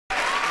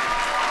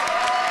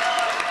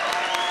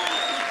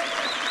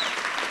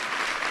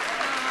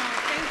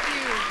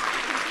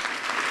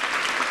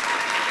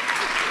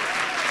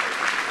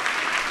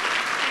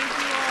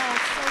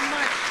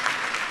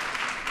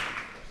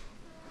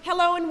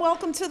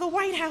welcome to the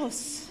White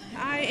House.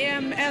 I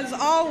am, as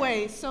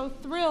always, so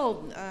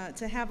thrilled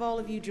to have all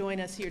of you join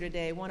us here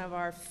today, one of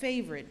our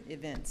favorite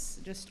events,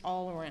 just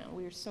all around.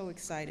 We are so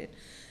excited.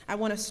 I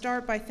want to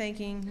start by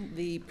thanking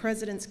the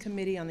President's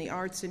Committee on the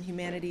Arts and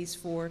Humanities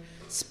for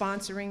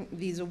sponsoring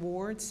these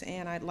awards,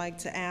 and I'd like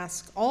to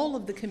ask all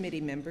of the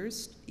committee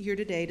members here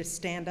today to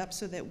stand up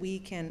so that we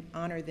can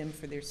honor them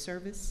for their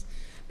service.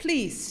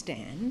 Please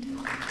stand.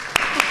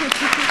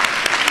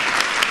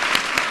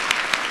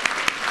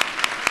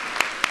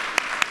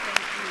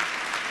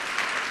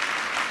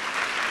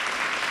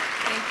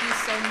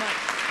 So much.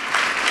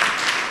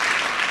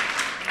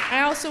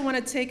 I also want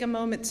to take a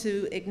moment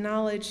to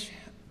acknowledge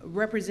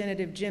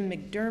Representative Jim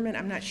McDermott.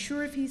 I'm not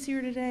sure if he's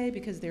here today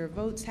because there are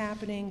votes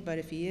happening, but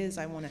if he is,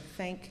 I want to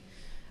thank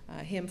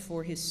him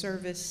for his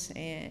service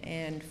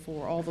and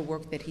for all the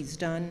work that he's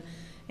done.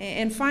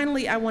 And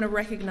finally, I want to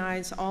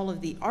recognize all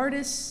of the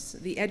artists,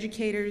 the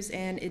educators,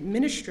 and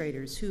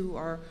administrators who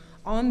are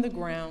on the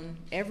ground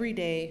every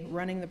day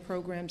running the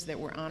programs that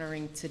we're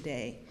honoring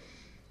today.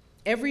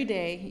 Every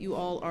day, you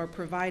all are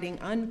providing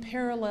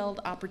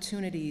unparalleled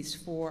opportunities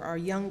for our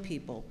young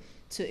people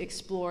to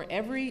explore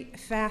every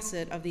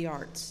facet of the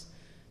arts,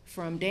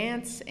 from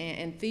dance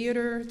and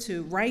theater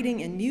to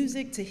writing and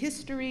music to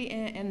history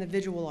and the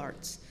visual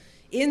arts.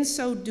 In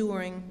so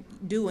doing,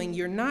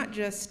 you're not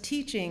just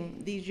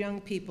teaching these young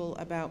people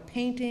about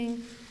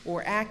painting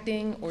or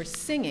acting or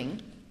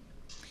singing,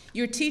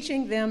 you're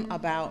teaching them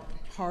about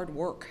hard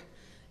work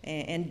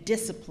and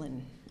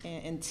discipline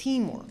and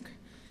teamwork.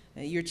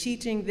 You're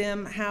teaching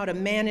them how to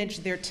manage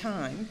their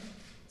time,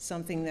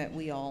 something that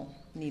we all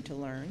need to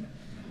learn,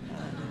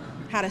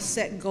 how to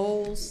set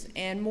goals,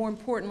 and more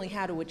importantly,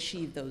 how to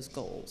achieve those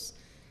goals.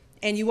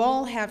 And you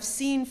all have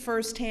seen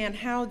firsthand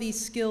how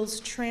these skills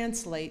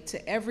translate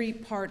to every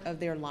part of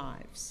their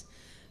lives.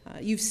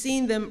 You've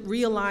seen them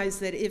realize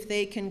that if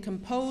they can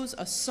compose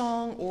a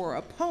song or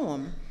a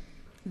poem,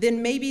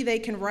 then maybe they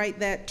can write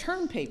that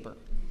term paper.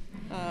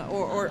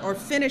 Or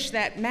finish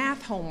that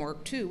math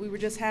homework, too. We were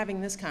just having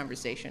this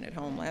conversation at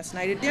home last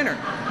night at dinner.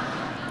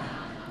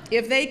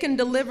 If they can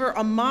deliver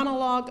a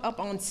monologue up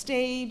on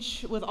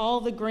stage with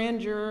all the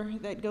grandeur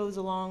that goes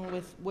along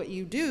with what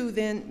you do,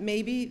 then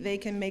maybe they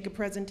can make a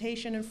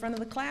presentation in front of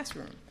the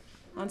classroom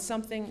on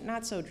something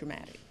not so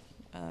dramatic.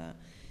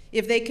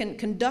 If they can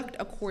conduct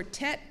a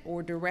quartet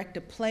or direct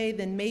a play,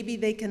 then maybe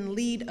they can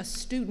lead a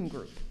student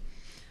group.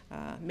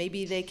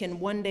 Maybe they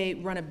can one day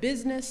run a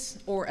business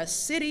or a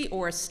city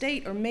or a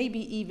state or maybe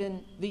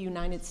even the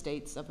United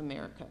States of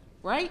America,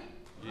 right?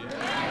 Yeah.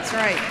 That's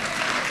right.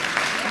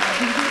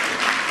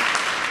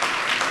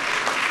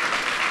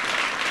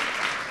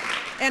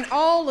 And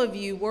all of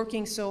you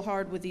working so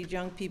hard with these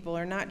young people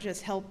are not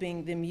just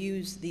helping them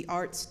use the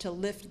arts to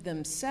lift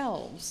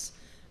themselves,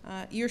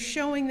 you're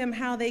showing them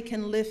how they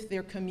can lift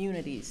their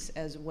communities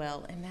as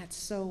well, and that's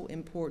so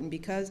important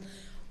because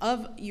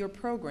of your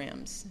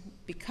programs,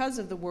 because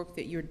of the work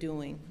that you're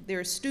doing. There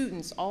are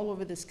students all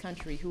over this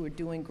country who are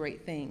doing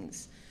great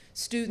things.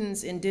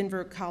 Students in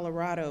Denver,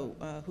 Colorado,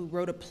 who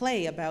wrote a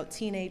play about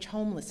teenage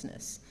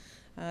homelessness.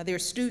 There are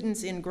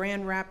students in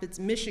Grand Rapids,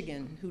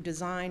 Michigan, who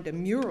designed a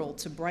mural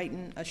to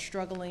brighten a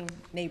struggling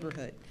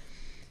neighborhood.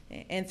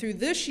 And through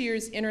this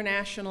year's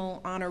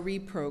International Honorary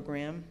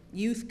Program,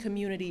 Youth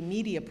Community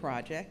Media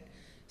Project,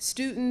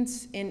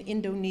 students in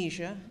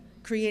Indonesia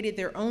created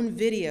their own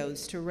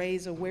videos to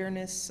raise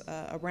awareness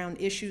around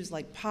issues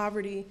like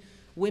poverty,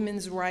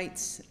 women's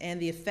rights, and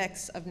the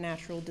effects of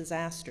natural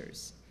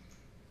disasters.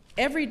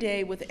 Every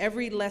day, with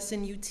every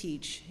lesson you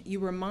teach, you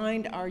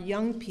remind our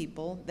young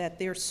people that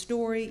their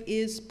story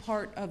is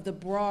part of the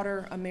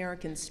broader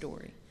American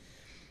story.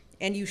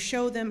 And you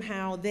show them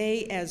how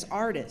they, as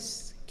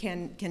artists,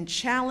 can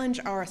challenge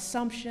our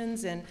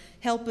assumptions and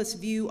help us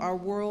view our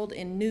world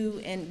in new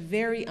and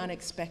very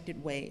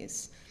unexpected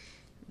ways.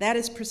 That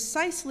is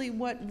precisely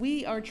what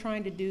we are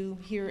trying to do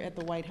here at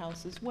the White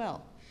House as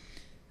well.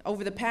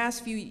 Over the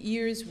past few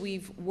years,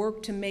 we've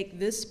worked to make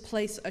this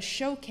place a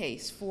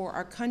showcase for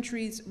our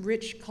country's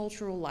rich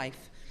cultural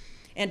life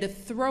and to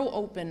throw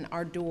open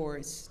our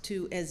doors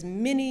to as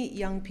many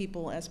young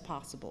people as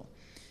possible.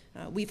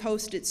 We've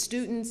hosted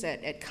students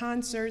at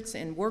concerts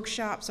and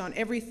workshops on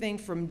everything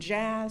from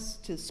jazz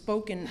to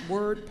spoken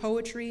word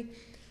poetry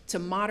to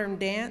modern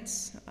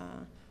dance.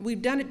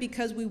 We've done it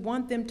because we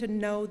want them to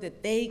know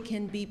that they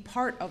can be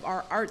part of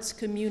our arts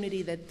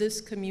community, that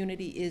this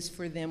community is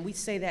for them. We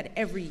say that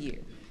every year.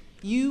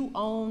 You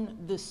own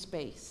this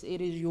space. It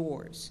is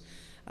yours.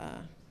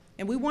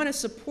 And we want to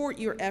support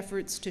your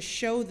efforts to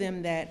show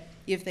them that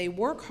if they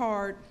work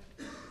hard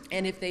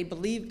and if they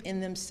believe in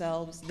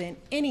themselves, then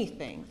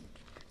anything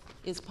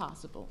is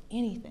possible,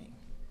 anything.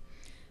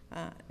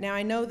 Now,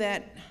 I know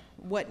that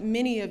what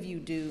many of you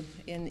do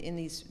in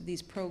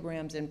these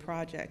programs and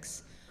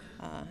projects,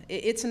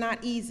 it's not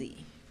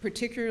easy,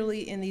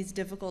 particularly in these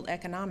difficult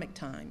economic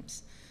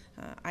times.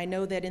 I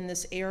know that in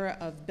this era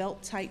of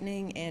belt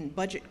tightening and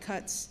budget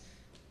cuts,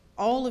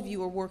 all of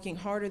you are working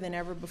harder than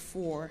ever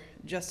before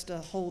just to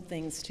hold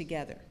things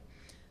together.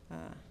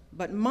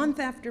 But month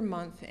after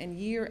month and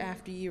year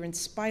after year, in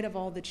spite of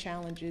all the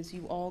challenges,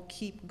 you all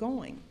keep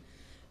going.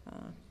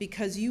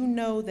 Because you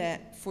know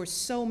that for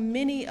so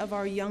many of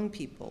our young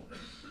people,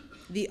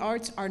 the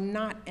arts are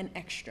not an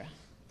extra.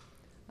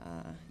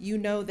 You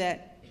know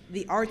that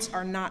the arts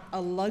are not a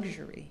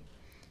luxury.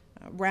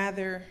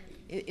 Rather,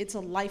 it's a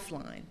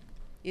lifeline.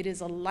 It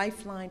is a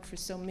lifeline for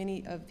so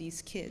many of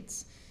these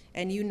kids.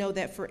 And you know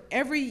that for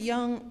every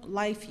young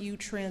life you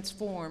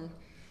transform,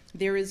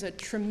 there is a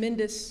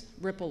tremendous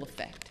ripple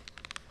effect.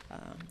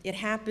 It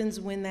happens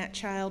when that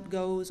child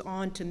goes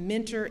on to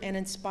mentor and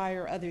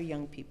inspire other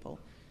young people,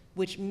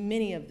 which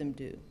many of them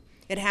do.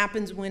 It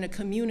happens when a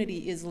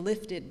community is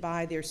lifted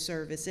by their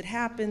service. It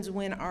happens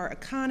when our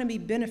economy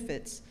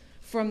benefits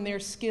from their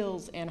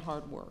skills and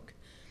hard work.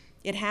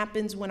 It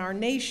happens when our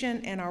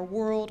nation and our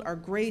world are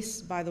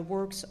graced by the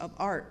works of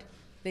art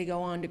they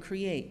go on to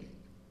create.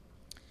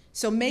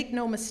 So make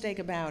no mistake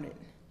about it.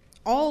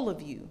 All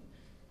of you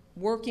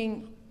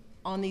working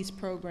on these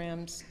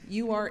programs,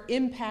 you are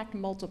impact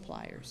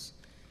multipliers.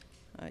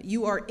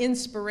 You are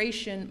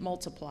inspiration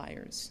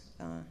multipliers.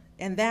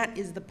 And that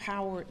is the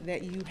power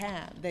that you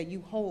have, that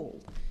you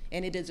hold.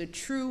 And it is a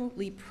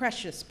truly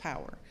precious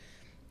power.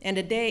 And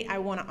today I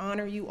want to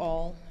honor you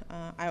all.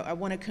 I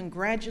want to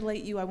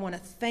congratulate you. I want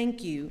to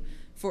thank you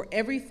for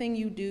everything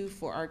you do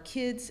for our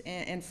kids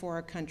and for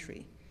our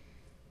country.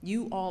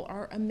 You all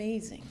are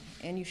amazing,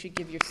 and you should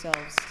give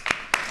yourselves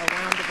a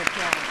round of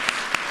applause.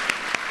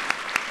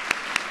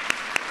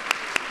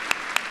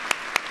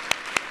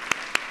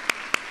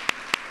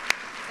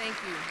 Thank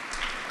you.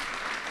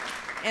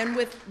 And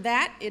with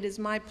that, it is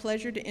my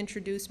pleasure to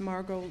introduce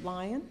Margot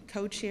Lyon,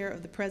 co-chair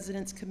of the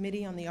President's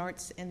Committee on the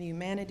Arts and the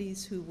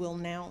Humanities, who will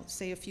now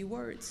say a few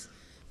words.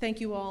 Thank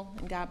you all,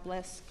 and God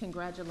bless.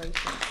 Congratulations.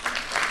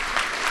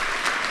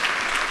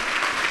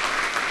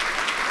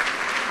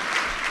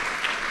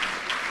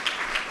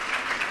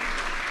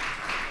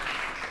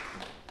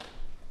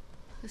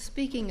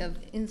 Speaking of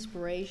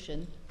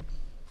inspiration,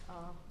 I'd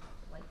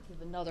like to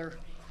give another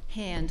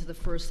hand to the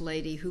First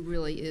Lady, who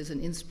really is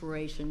an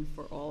inspiration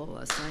for all of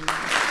us, I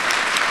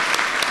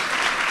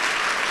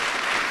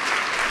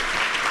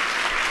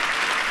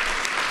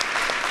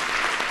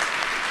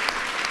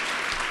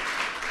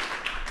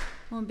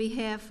know. On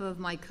behalf of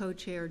my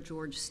co-chair,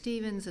 George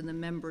Stevens, and the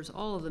members,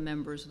 all of the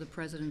members of the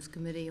President's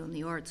Committee on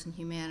the Arts and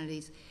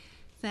Humanities,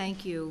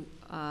 thank you,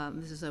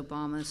 Mrs.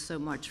 Obama, so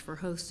much for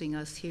hosting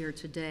us here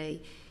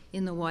today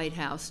in the White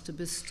House to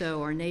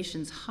bestow our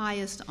nation's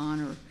highest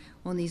honor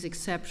on these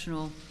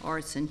exceptional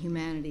arts and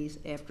humanities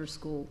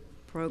after-school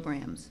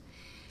programs.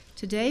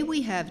 Today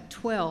we have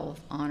 12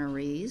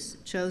 honorees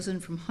chosen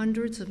from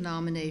hundreds of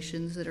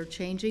nominations that are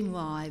changing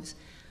lives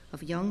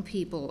of young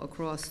people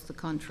across the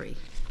country.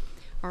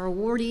 Our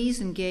awardees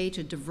engage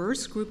a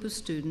diverse group of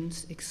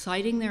students,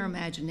 exciting their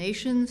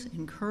imaginations,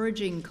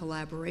 encouraging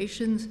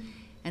collaborations,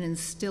 and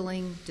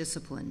instilling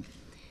discipline.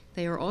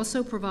 They are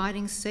also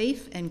providing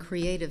safe and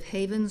creative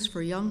havens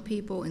for young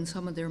people in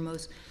some of their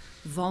most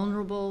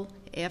vulnerable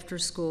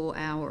after-school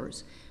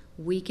hours,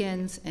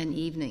 weekends and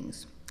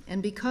evenings.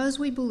 And because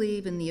we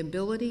believe in the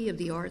ability of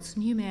the arts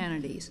and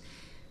humanities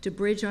to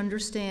bridge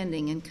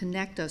understanding and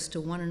connect us to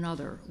one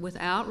another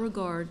without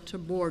regard to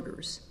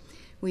borders,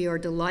 we are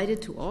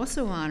delighted to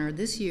also honor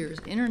this year's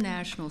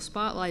International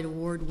Spotlight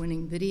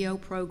Award-winning video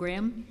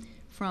program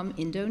from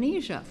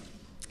Indonesia.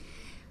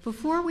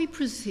 Before we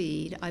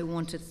proceed, I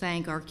want to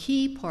thank our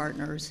key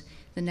partners,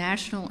 the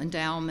National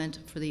Endowment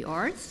for the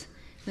Arts,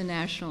 the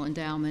National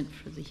Endowment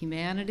for the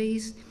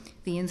Humanities,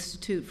 the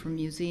Institute for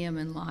Museum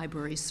and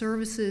Library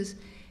Services,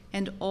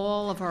 and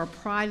all of our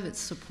private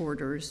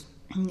supporters,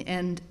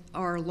 and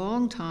our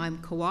longtime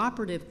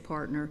cooperative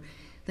partner,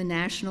 the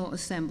National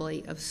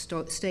Assembly of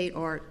State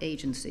Art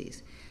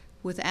Agencies.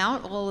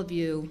 Without all of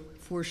you,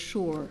 for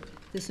sure,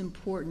 this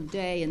important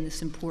day and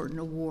this important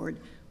award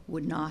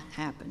would not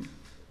happen.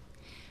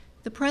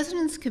 The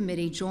President's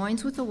Committee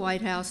joins with the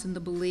White House in the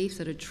belief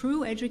that a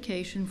true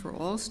education for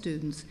all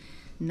students,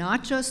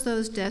 not just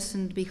those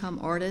destined to become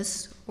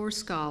artists or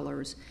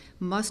scholars,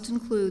 must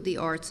include the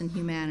arts and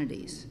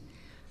humanities.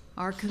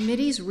 Our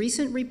committee's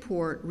recent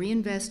report,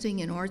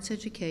 Reinvesting in Arts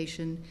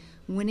Education,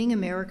 Winning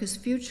America's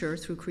Future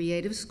Through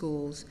Creative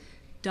Schools,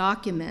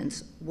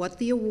 documents what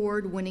the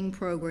award-winning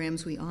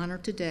programs we honor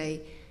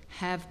today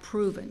have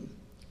proven,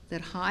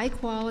 that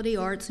high-quality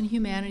arts and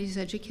humanities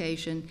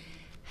education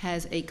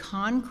has a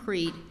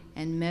concrete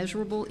and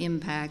measurable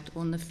impact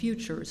on the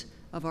futures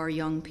of our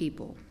young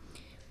people.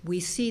 We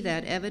see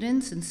that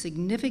evidence in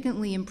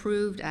significantly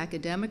improved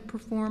academic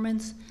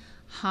performance,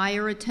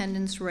 higher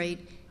attendance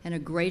rate, and a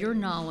greater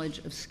knowledge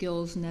of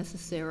skills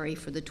necessary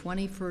for the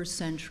 21st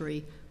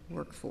century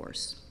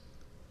workforce.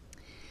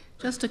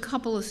 Just a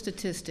couple of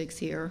statistics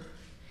here.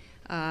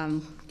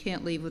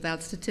 Can't leave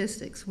without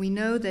statistics. We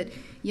know that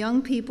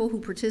young people who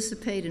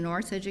participate in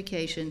arts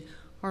education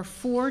are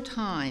 4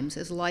 times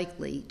as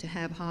likely to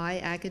have high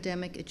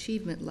academic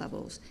achievement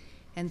levels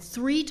and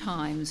 3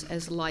 times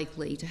as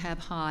likely to have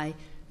high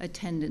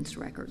attendance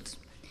records.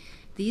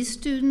 These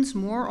students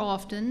more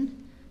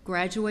often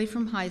graduate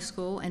from high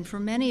school, and for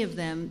many of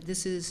them,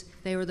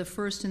 they are the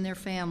first in their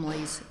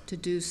families to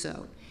do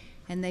so.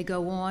 And they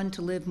go on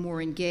to live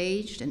more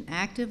engaged and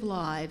active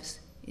lives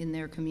in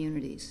their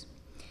communities.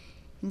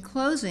 In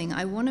closing,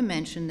 I want to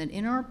mention that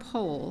in our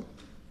poll,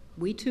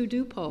 we too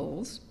do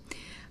polls,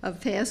 of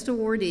past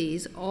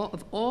awardees,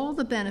 of all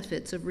the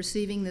benefits of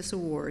receiving this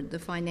award, the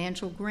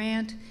financial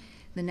grant,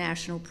 the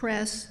national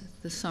press,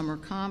 the summer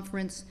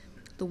conference,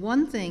 the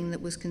one thing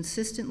that was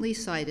consistently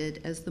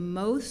cited as the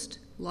most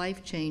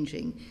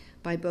life-changing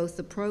by both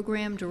the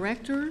program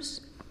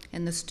directors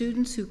and the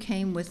students who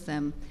came with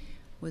them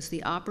was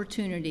the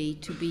opportunity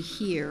to be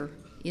here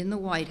in the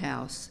White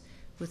House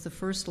with the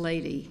First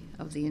Lady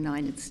of the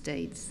United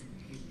States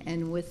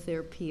and with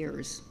their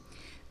peers.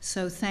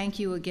 So thank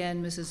you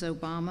again, Mrs.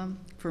 Obama,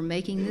 for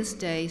making this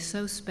day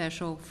so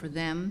special for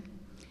them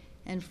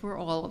and for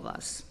all of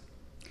us.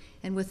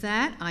 And with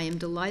that, I am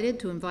delighted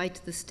to invite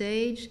to the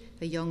stage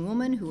a young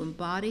woman who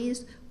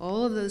embodies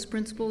all of those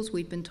principles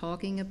we've been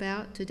talking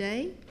about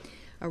today,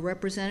 a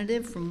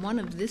representative from one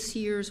of this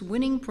year's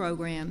winning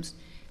programs,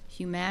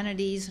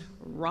 Humanities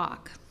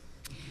Rock.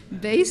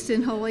 Based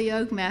in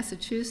Holyoke,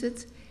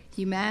 Massachusetts,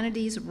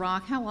 Humanities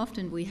Rock, how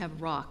often do we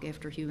have rock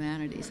after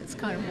humanities? It's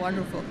kind of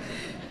wonderful.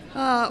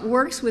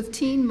 Works with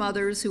teen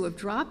mothers who have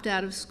dropped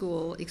out of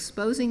school,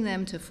 exposing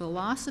them to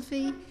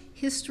philosophy,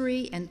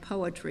 history, and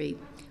poetry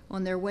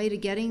on their way to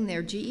getting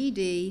their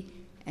GED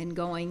and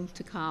going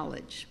to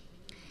college.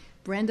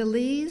 Brenda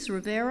Lees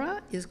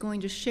Rivera is going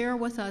to share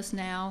with us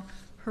now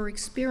her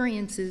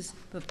experiences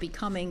of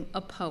becoming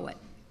a poet.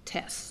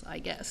 Tess, I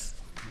guess.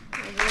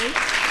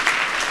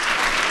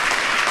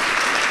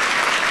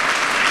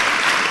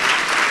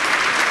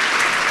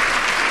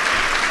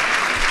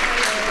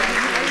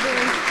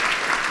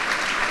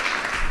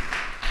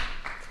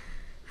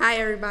 Hi,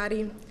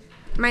 everybody.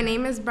 My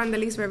name is Brenda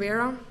Lees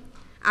Rivera.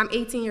 I'm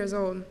 18 years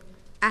old.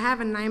 I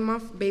have a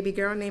 9-month baby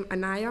girl named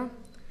Anaya.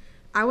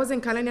 I was in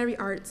culinary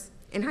arts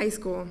in high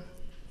school.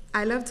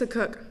 I love to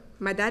cook.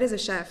 My dad is a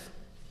chef.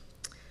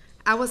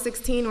 I was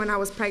 16 when I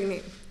was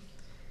pregnant.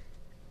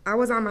 I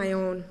was on my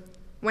own.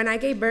 When I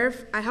gave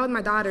birth, I held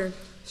my daughter.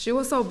 She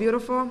was so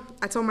beautiful,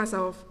 I told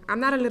myself, I'm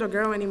not a little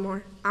girl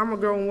anymore. I'm a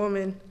grown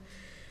woman.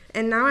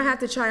 And now I have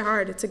to try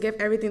hard to give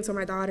everything to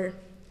my daughter.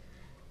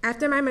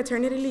 After my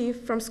maternity leave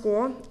from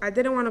school, I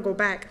didn't want to go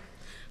back.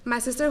 My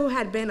sister, who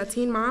had been a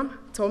teen mom,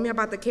 told me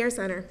about the care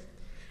center.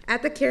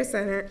 At the care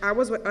center, I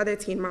was with other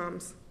teen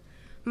moms.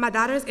 My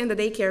daughter's in the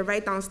daycare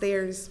right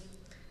downstairs.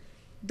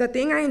 The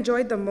thing I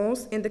enjoyed the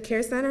most in the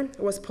care center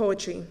was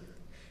poetry.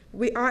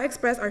 We all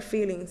expressed our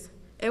feelings.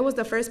 It was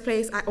the first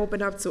place I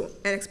opened up to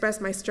and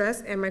expressed my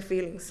stress and my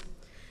feelings.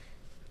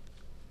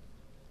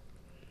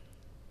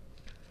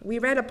 We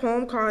read a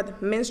poem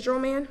called Minstrel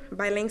Man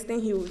by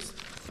Langston Hughes.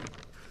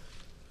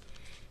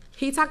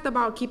 He talked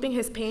about keeping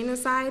his pain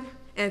inside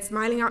and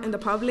smiling out in the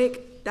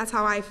public. That's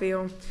how I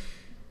feel.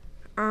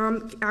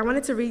 I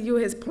wanted to read you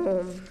his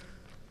poem,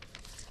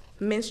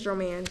 Minstrel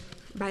Man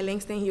by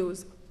Langston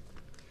Hughes.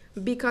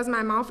 Because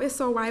my mouth is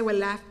so wide with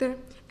laughter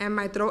and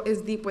my throat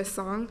is deep with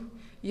song,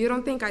 you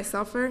don't think I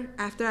suffer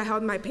after I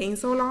held my pain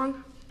so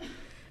long?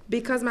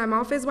 Because my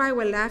mouth is wide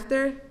with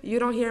laughter, you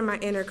don't hear my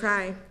inner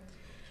cry.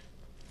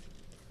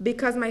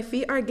 Because my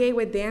feet are gay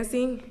with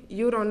dancing,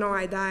 you don't know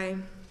I die.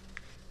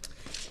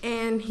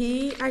 And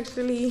he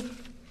actually,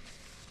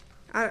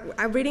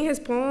 reading his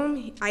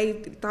poem, I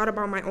thought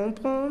about my own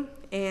poem,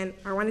 and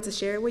I wanted to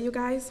share it with you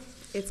guys.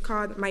 It's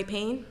called My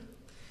Pain.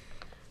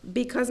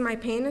 Because my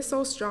pain is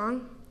so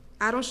strong,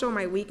 I don't show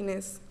my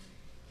weakness.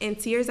 In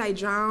tears I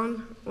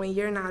drown when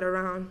you're not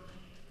around.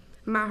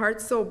 My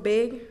heart's so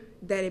big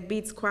that it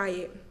beats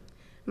quiet.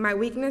 My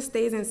weakness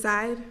stays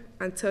inside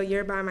until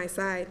you're by my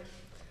side.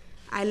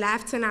 I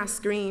laugh to not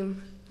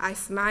scream. I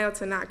smile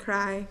to not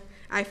cry.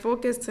 I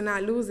focus to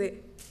not lose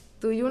it.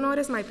 Do you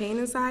notice my pain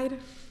inside?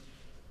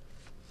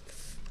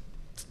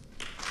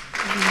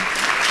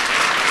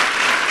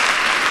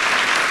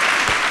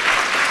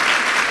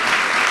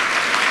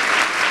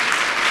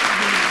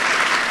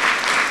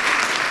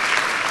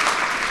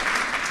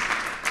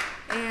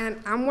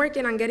 And I'm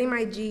working on getting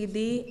my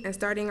GED and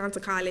starting on to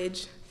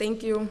college.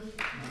 Thank you. Ladies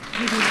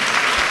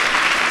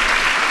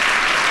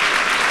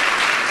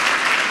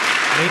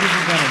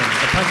and gentlemen,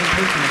 the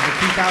presentation of the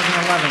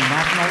 2011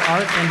 National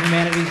Arts and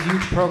Humanities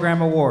Youth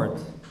Program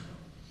Awards.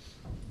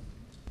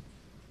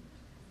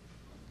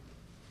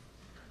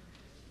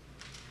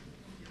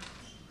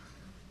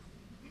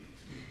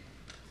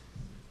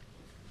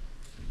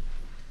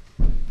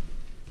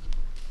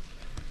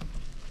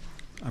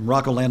 I'm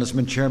Rocco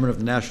Landesman, Chairman of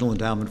the National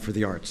Endowment for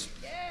the Arts.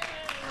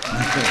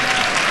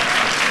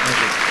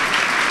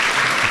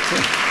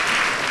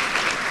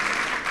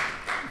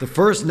 The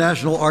first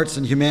National Arts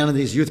and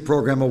Humanities Youth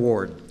Program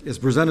Award is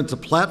presented to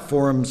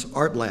Platform's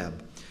Art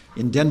Lab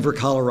in Denver,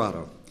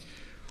 Colorado.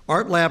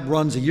 Art Lab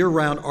runs a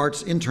year-round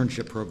arts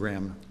internship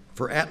program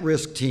for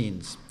at-risk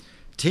teens,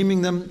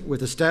 teaming them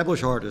with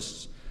established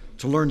artists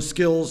to learn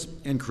skills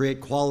and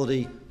create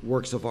quality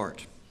works of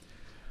art.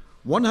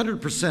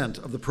 100%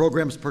 of the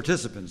program's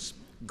participants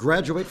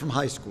graduate from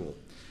high school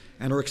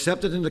and are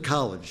accepted into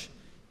college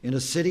in a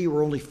city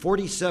where only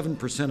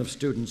 47% of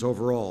students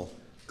overall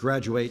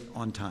graduate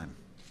on time.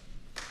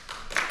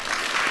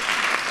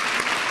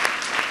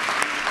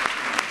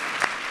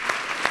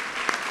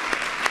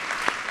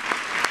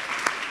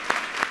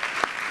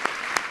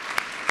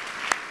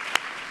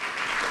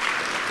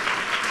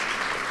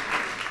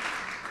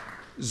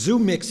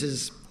 Zoom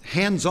Mix's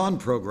hands-on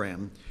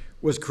program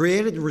was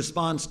created in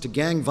response to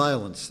gang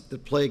violence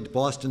that plagued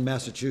Boston,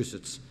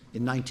 Massachusetts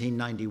in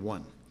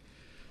 1991.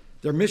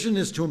 Their mission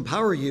is to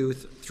empower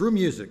youth through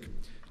music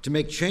to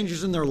make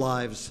changes in their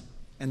lives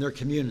and their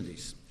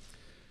communities.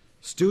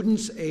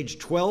 Students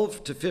aged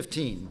 12 to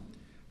 15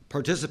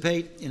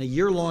 participate in a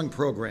year-long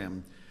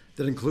program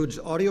that includes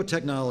audio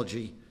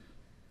technology,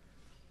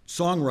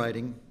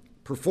 songwriting,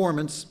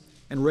 performance,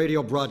 and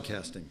radio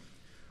broadcasting.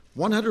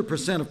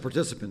 100% of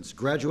participants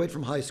graduate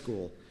from high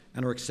school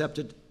and are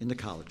accepted into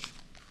college.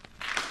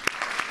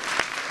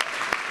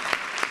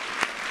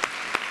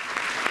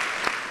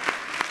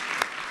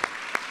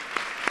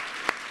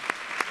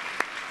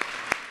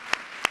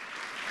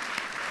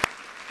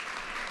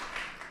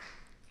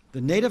 The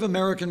Native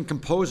American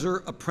Composer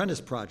Apprentice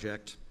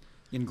Project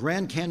in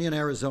Grand Canyon,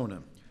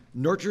 Arizona,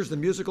 nurtures the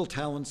musical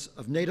talents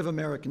of Native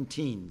American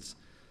teens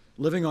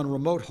living on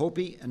remote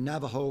Hopi and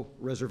Navajo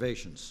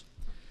reservations.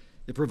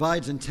 It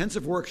provides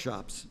intensive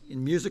workshops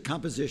in music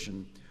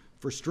composition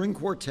for string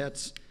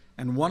quartets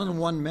and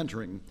one-on-one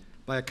mentoring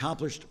by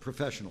accomplished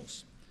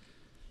professionals.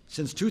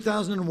 Since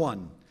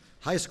 2001,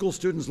 high school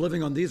students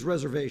living on these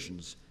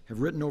reservations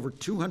have written over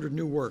 200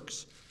 new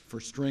works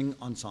for string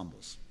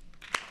ensembles.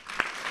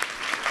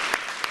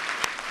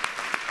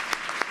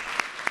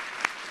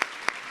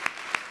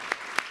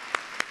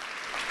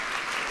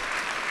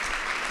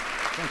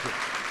 Thank you.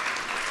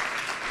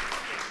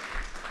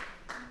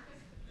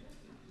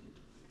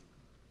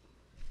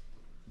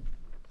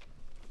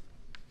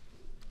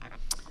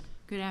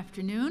 Good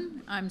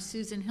afternoon. I'm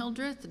Susan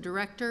Hildreth, the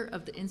Director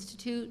of the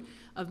Institute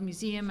of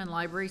Museum and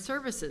Library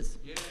Services.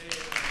 Yay.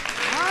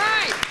 All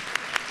right.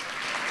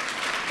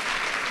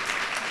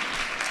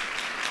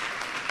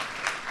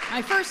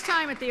 My first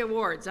time at the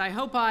awards. I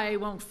hope I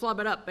won't flub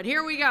it up, but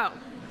here we go.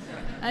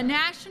 A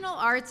National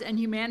Arts and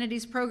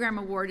Humanities Program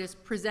Award is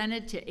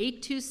presented to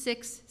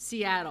 826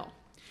 Seattle.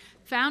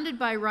 Founded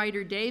by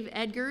writer Dave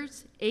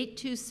Edgars,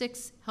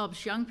 826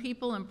 helps young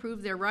people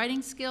improve their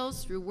writing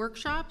skills through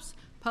workshops,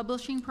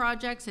 publishing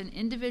projects, and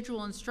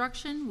individual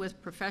instruction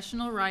with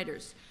professional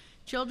writers.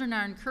 Children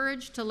are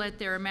encouraged to let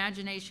their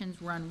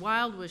imaginations run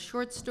wild with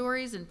short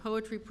stories and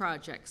poetry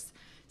projects.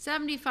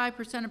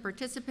 75% of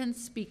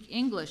participants speak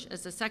English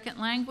as a second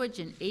language,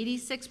 and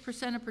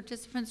 86% of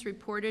participants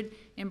reported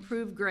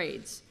improved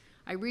grades.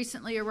 I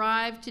recently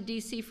arrived to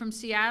DC from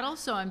Seattle,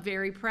 so I'm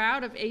very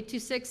proud of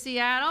 826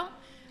 Seattle,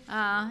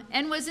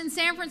 and was in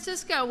San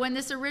Francisco when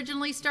this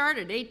originally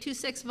started,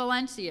 826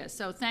 Valencia.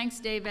 So thanks,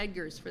 Dave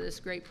Edgars, for this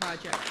great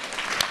project.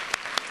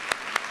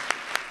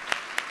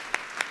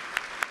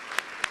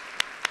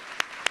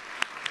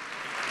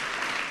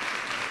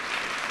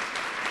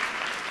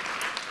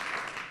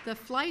 The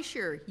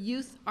Fleischer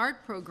Youth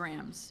Art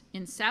Programs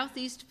in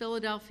Southeast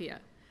Philadelphia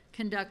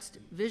conducts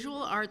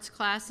visual arts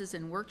classes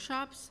and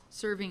workshops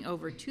serving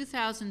over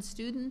 2,000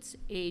 students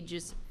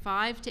ages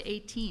 5 to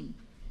 18.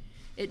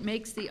 It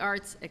makes the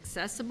arts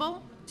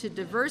accessible to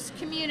diverse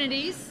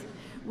communities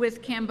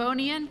with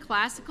Cambodian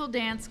classical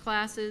dance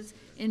classes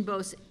in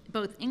both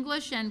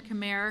English and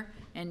Khmer,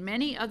 and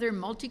many other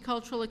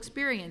multicultural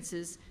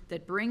experiences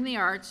that bring the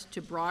arts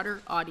to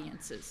broader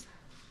audiences.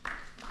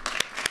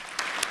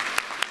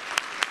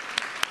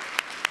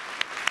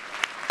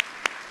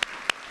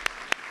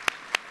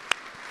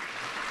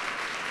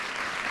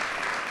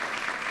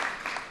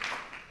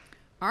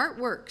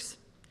 Artworks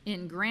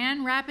in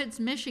Grand Rapids,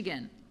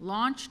 Michigan,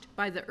 launched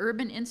by the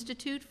Urban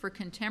Institute for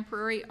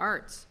Contemporary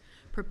Arts,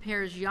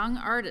 prepares young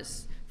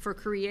artists for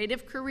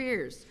creative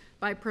careers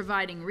by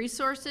providing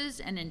resources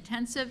and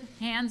intensive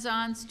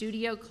hands-on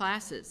studio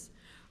classes.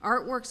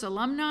 Artworks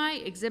alumni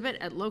exhibit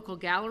at local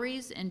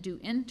galleries and do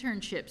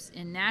internships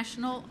in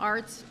national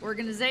arts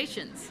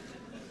organizations.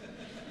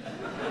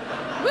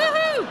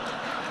 Woohoo!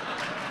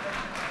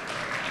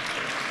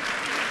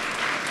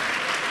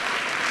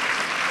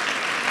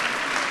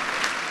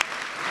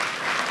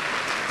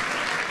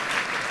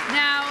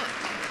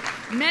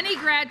 Many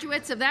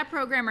graduates of that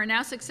program are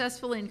now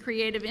successful in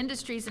creative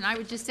industries, and I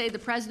would just say the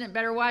president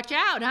better watch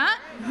out, huh?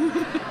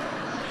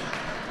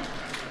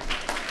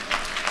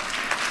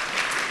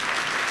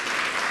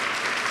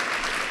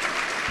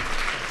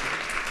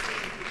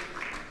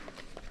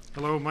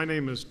 Hello, my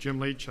name is Jim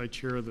Leach. I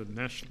chair the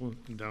National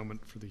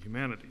Endowment for the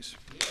Humanities.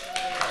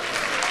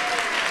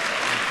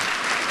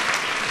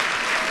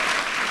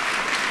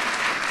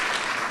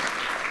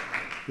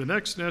 The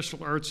next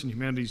National Arts and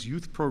Humanities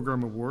Youth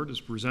Program Award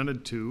is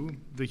presented to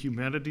the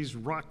Humanities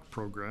Rock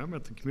Program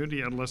at the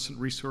Community Adolescent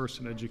Resource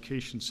and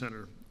Education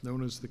Center,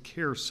 known as the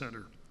CARE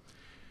Center.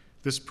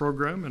 This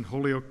program in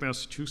Holyoke,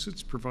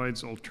 Massachusetts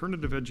provides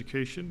alternative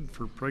education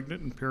for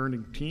pregnant and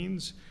parenting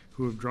teens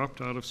who have dropped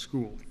out of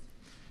school.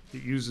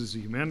 It uses the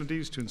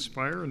humanities to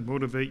inspire and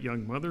motivate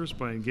young mothers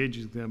by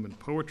engaging them in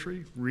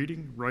poetry,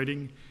 reading,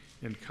 writing,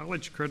 and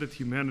college credit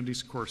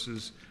humanities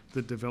courses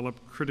that develop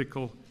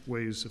critical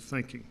ways of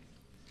thinking.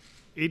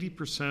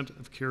 80%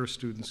 of CARE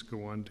students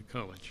go on to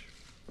college.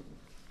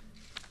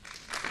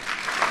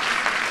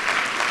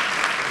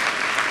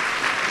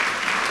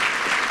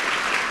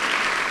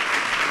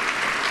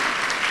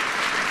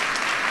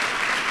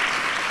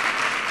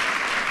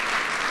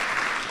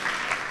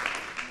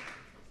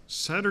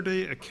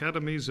 Saturday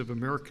Academies of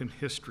American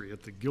History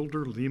at the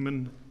Gilder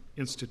Lehman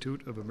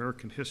Institute of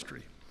American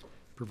History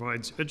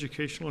provides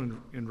educational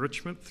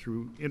enrichment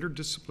through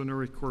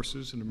interdisciplinary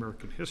courses in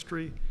American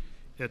history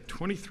at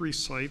 23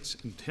 sites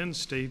in 10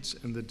 states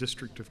and the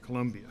District of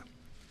Columbia.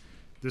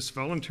 This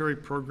voluntary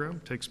program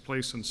takes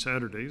place on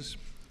Saturdays,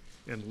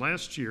 and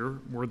last year,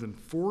 more than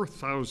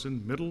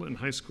 4,000 middle and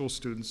high school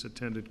students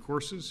attended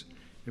courses,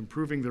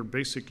 improving their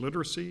basic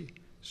literacy,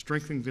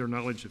 strengthening their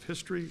knowledge of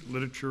history,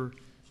 literature,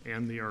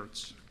 and the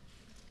arts.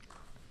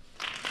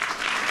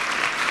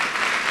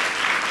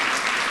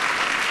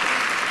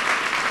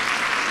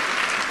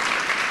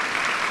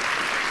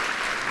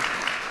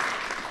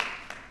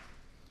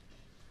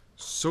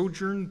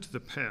 Sojourn to the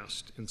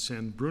Past in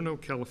San Bruno,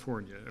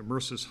 California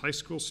immerses high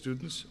school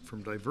students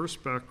from diverse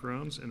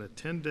backgrounds in a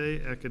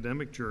 10-day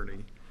academic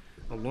journey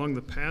along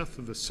the path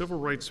of the civil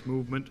rights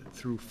movement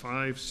through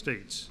 5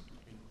 states.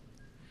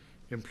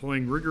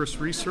 Employing rigorous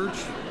research,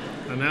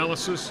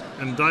 analysis,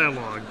 and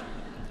dialogue,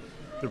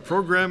 the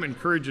program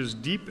encourages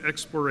deep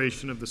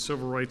exploration of the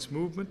civil rights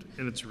movement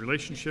and its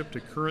relationship to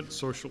current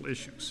social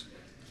issues.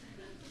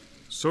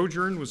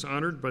 Sojourn was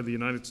honored by the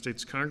United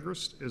States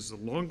Congress as the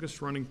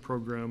longest-running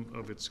program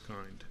of its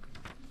kind.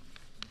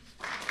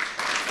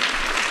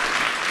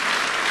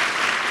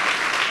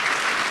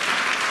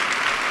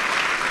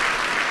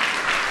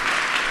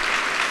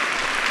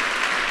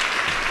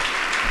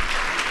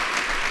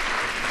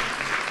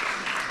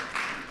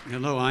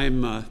 Hello,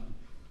 I'm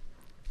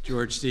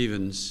George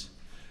Stevens.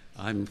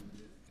 I'm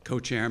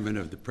co-chairman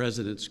of the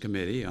President's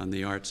Committee on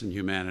the Arts and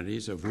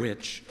Humanities, of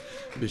which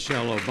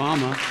Michelle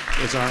Obama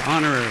is our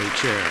honorary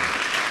chair.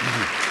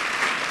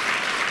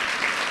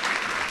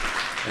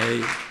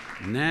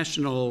 A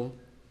National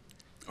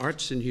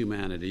Arts and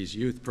Humanities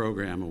Youth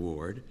Program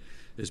Award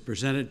is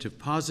presented to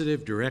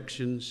Positive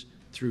Directions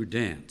Through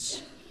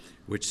Dance,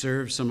 which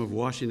serves some of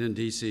Washington,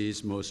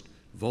 D.C.'s most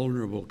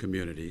vulnerable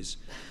communities,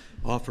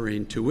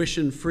 offering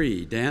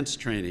tuition-free dance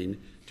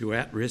training to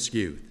at-risk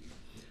youth.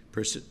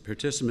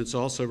 Participants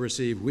also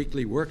receive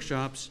weekly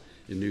workshops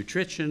in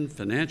nutrition,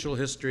 financial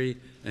history,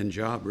 and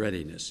job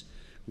readiness.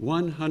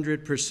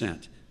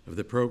 100% of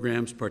the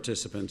program's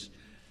participants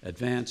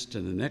advance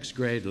to the next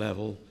grade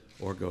level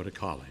or go to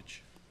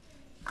college.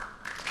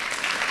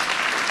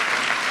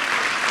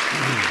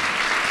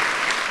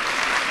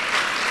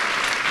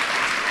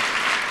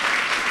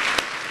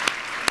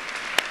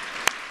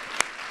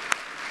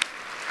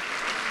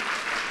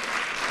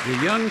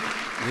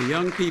 The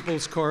Young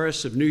People's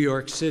Chorus of New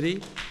York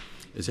City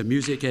is a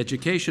music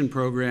education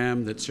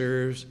program that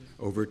serves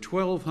over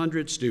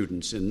 1,200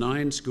 students in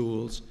 9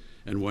 schools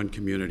and 1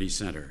 community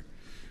center.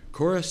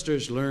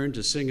 Choristers learn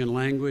to sing in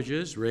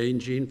languages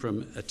ranging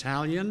from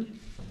Italian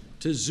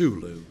to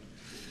Zulu.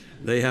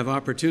 They have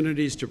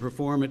opportunities to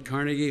perform at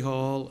Carnegie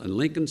Hall and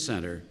Lincoln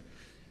Center,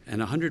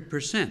 and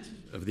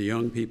 100% of the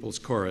Young People's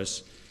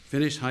Chorus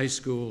finish high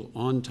school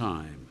on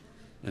time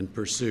and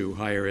pursue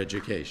higher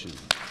education.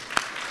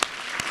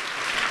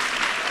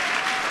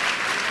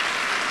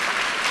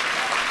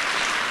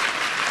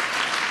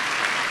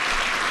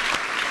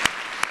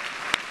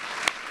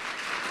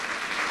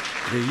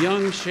 The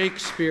Young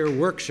Shakespeare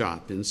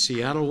Workshop in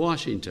Seattle,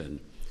 Washington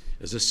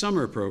is a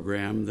summer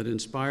program that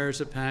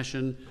inspires a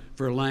passion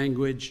for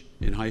language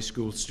in high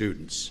school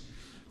students,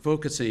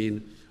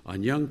 focusing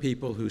on young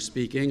people who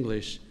speak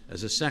English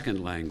as a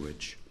second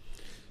language.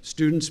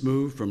 Students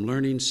move from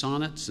learning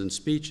sonnets and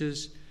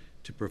speeches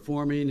to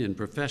performing in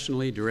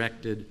professionally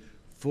directed,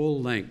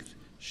 full-length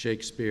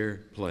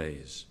Shakespeare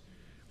plays.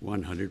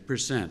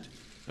 100%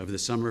 of the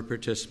summer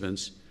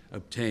participants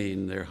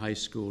obtain their high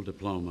school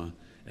diploma,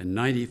 and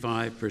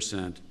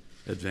 95%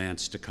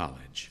 advance to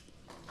college.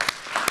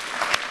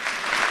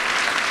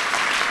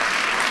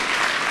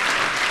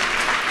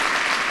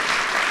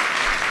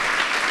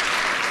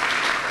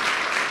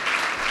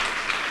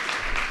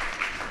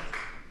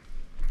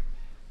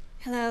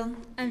 Hello,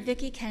 I'm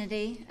Vicki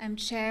Kennedy. I'm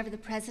chair of the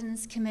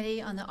President's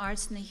Committee on the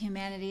Arts and the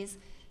Humanities,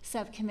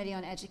 Subcommittee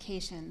on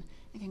Education,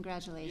 and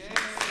congratulations.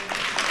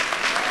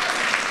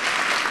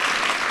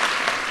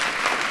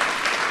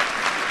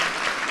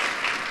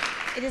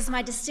 It is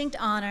my distinct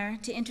honor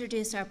to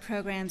introduce our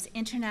program's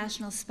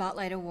International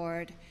Spotlight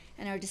Award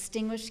and our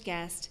distinguished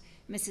guest,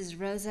 Mrs.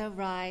 Rosa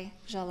Rai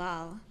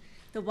Jalal,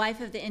 the wife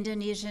of the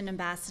Indonesian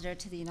ambassador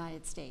to the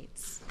United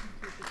States.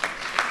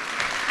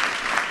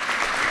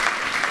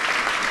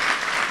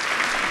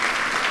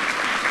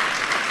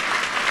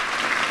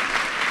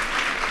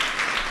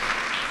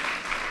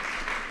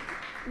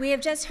 We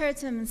have just heard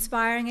some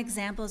inspiring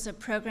examples of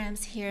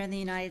programs here in the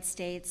United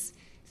States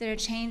that are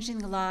changing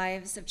the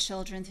lives of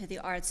children through the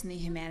arts and the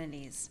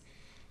humanities.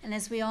 And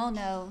as we all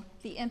know,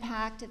 the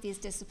impact of these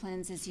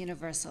disciplines is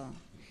universal.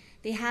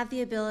 They have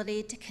the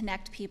ability to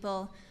connect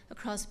people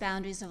across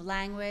boundaries of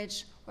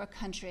language or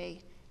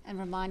country and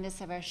remind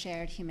us of our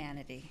shared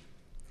humanity.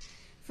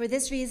 For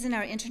this reason,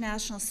 our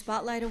International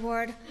Spotlight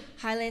Award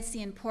highlights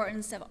the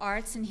importance of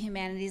arts and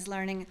humanities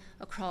learning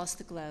across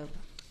the globe.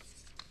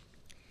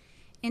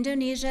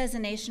 Indonesia is a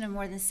nation of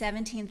more than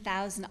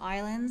 17,000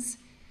 islands,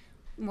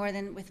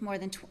 with more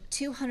than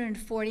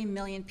 240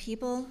 million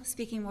people,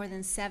 speaking more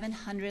than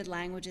 700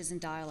 languages and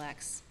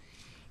dialects.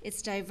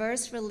 Its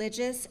diverse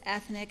religious,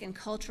 ethnic, and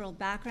cultural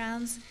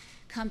backgrounds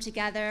come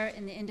together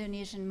in the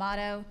Indonesian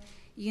motto,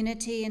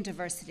 unity and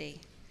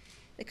diversity.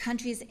 The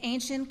country's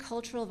ancient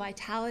cultural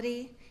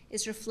vitality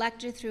is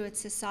reflected through its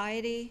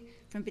society,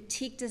 from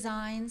batik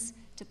designs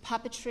to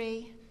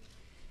puppetry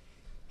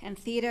and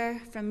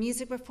theater, from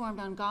music performed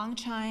on gong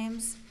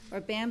chimes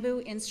or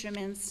bamboo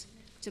instruments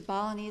to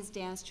Balinese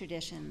dance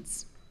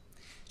traditions.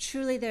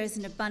 Truly, there is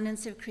an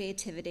abundance of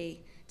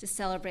creativity to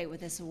celebrate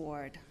with this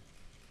award.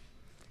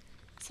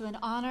 So in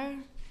honor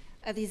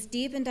of these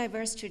deep and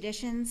diverse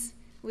traditions,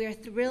 we are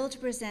thrilled to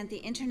present the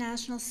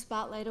International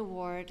Spotlight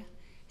Award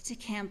to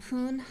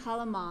Kampung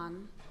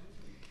Halaman,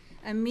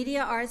 a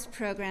media arts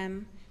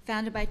program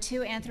founded by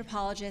two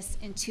anthropologists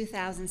in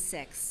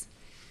 2006.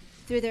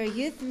 Through their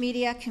youth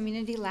media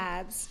community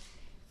labs,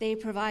 they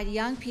provide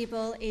young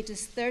people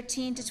ages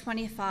 13 to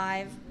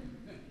 25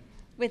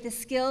 with the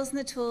skills and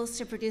the tools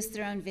to produce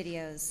their own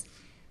videos.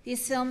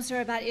 These films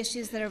are about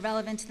issues that are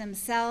relevant to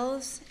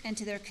themselves and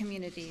to their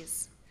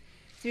communities.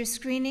 Through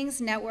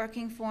screenings,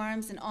 networking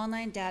forums, and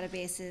online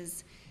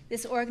databases,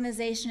 this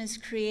organization is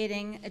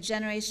creating a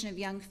generation of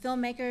young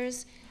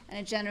filmmakers and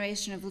a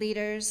generation of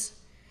leaders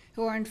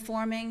who are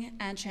informing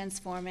and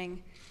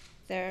transforming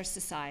their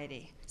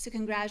society. So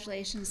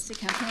congratulations to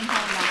Kampung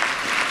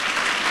Halaman.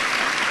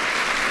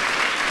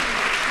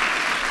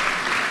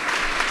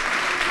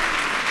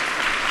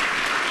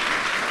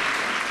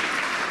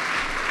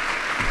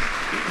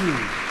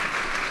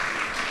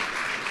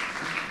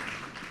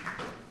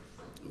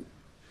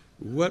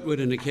 What would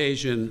an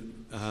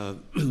occasion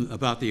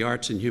about the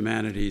arts and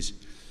humanities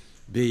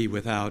be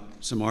without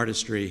some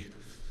artistry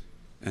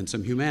and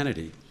some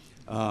humanity,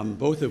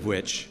 both of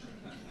which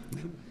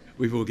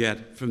we will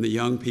get from the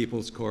Young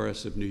People's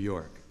Chorus of New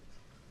York.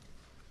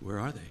 Where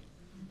are they?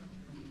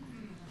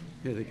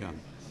 Here they come.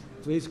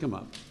 Please come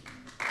up.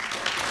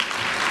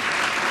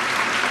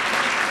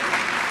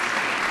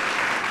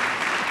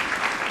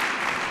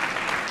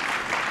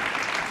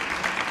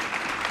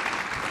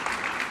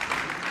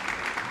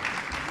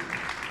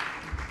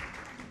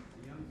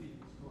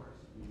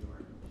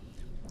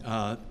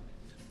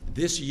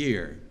 This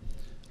year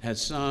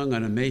has sung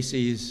on a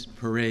Macy's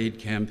parade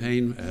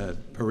campaign,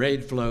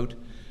 parade float.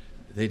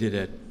 They did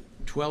a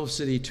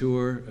 12-city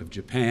tour of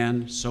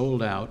Japan,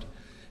 sold out,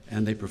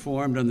 and they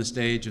performed on the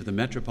stage of the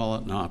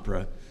Metropolitan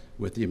Opera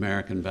with the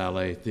American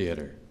Ballet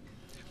Theater.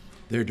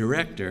 Their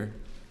director,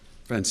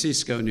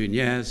 Francisco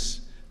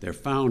Nunez, their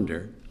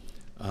founder,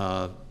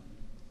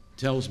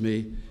 tells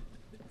me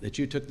that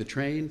you took the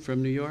train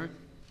from New York,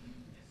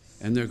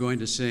 and they're going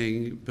to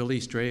sing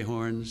Billy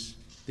Strayhorn's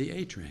The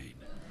A Train.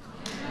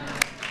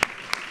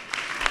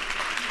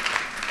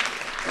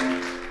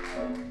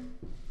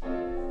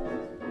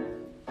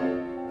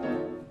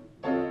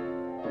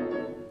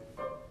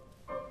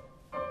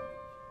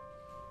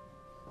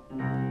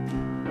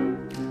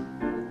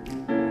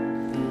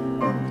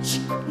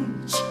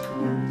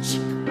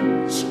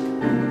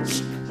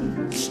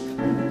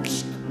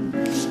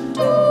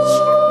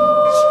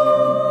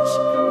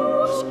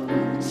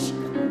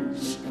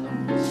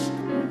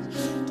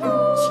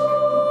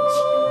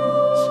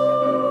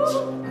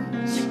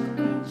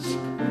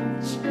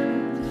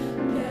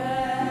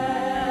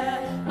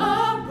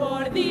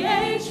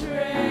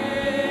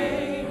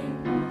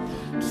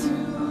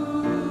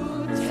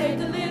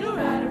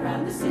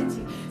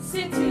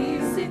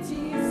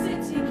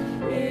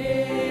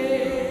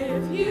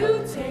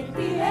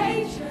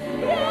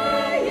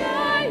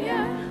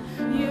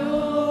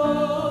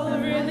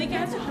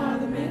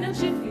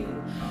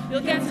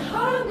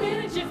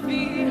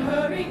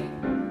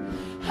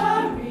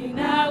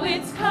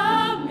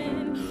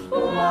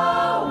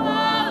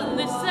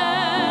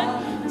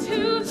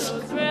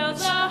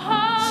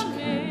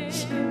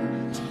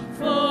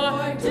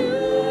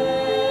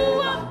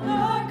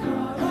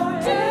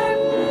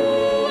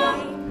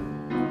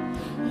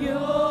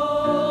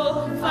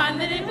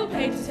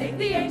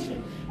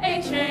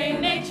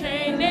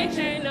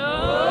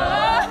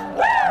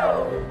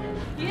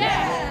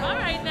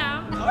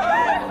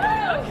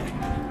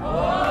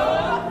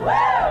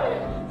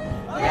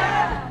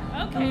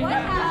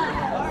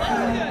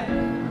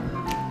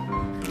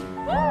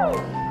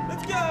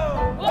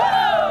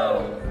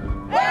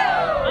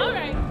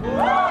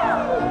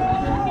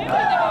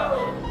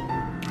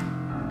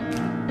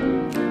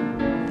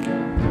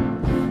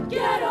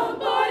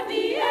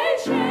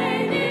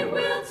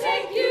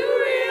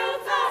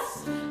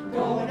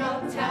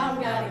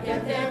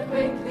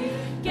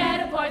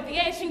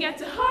 station, get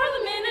to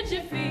Harlem in a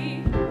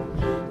jiffy.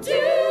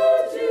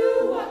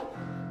 Do-do-wop.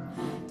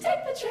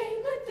 Take the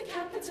train with the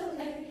capital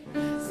A.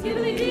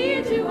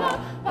 Skiddly-dee-doo-wop,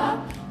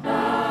 wop,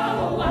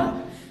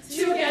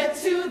 to get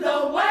to the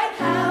White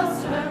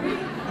House. Hurry,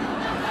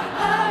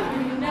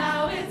 hurry,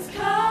 now it's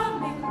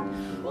coming.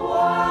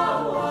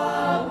 Whoa,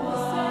 whoa,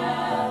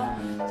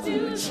 whoa.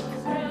 Do the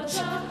rails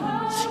the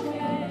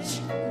highway.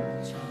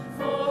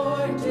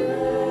 For do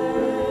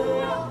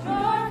your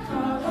car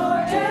or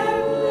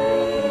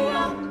airway.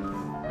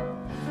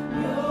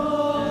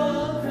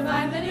 You'll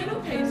find that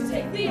it'll pay to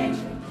take the A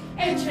train.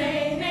 A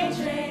train, A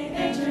train,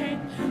 A train.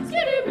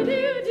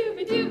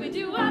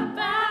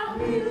 Skidoo-ba-doo-doo-ba-doo-ba-doo-wop-bow.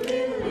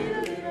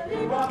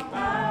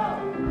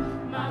 Wop-bow.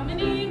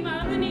 Mama-nee,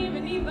 mama-nee,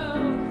 ma-nee-bo.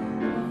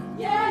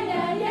 Yeah,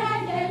 yeah,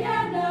 yeah, yeah,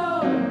 yeah,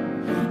 no.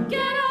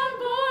 Get on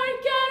board,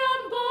 get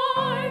on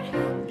board.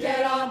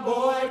 Get on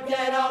board,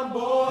 get on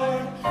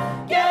board.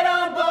 Get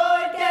on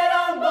board, get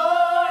on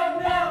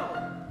board now.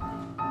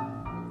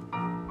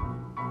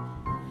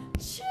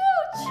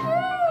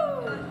 Choo-choo.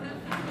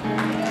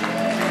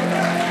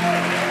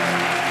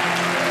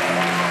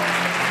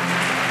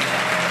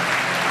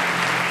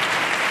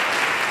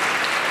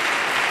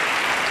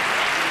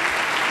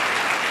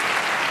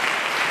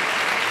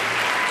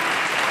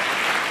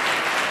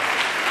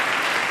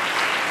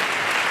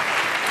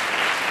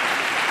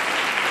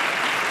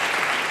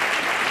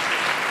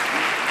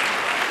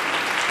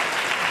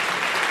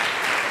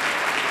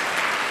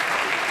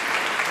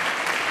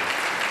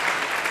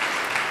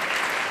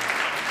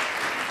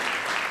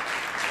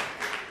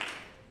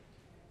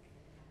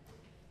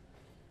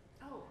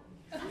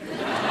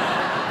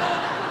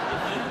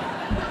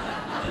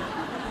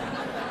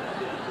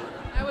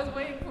 I was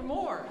waiting for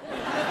more.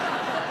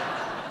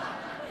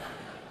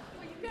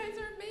 Well, you guys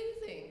are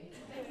amazing.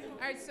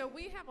 All right, so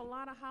we have a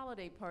lot of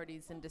holiday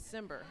parties in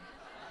December.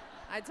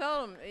 I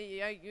told him,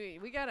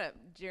 we gotta,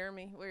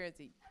 Jeremy, where is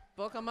he?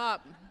 Book him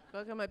up.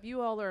 Book him up.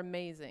 You all are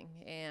amazing.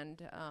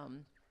 And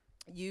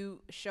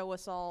you show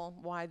us all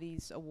why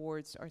these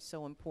awards are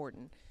so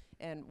important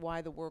and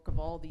why the work of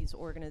all these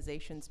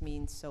organizations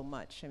means so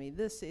much. I mean,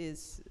 this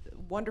is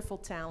wonderful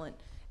talent,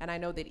 and I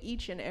know that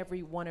each and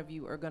every one of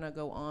you are gonna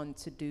go on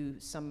to do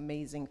some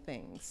amazing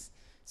things.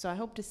 So I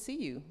hope to see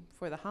you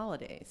for the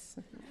holidays.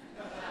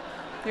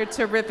 They're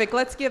terrific.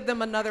 Let's give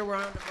them another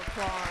round of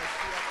applause.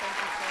 Yeah, thank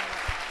you so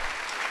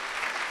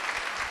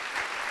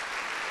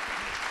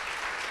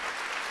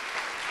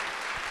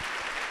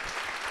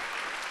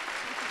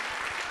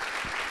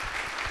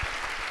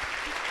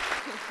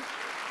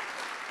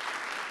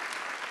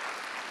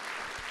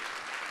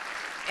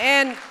much.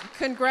 And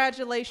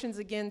congratulations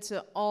again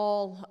to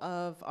all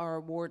of our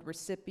award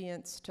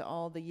recipients, to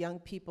all the young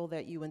people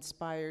that you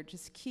inspired.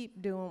 Just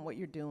keep doing what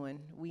you're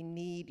doing. We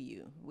need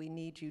you. We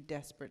need you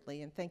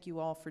desperately. And thank you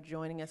all for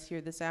joining us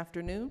here this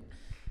afternoon.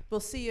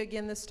 We'll see you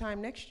again this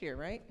time next year,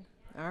 right?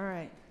 All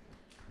right.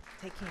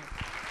 Take care.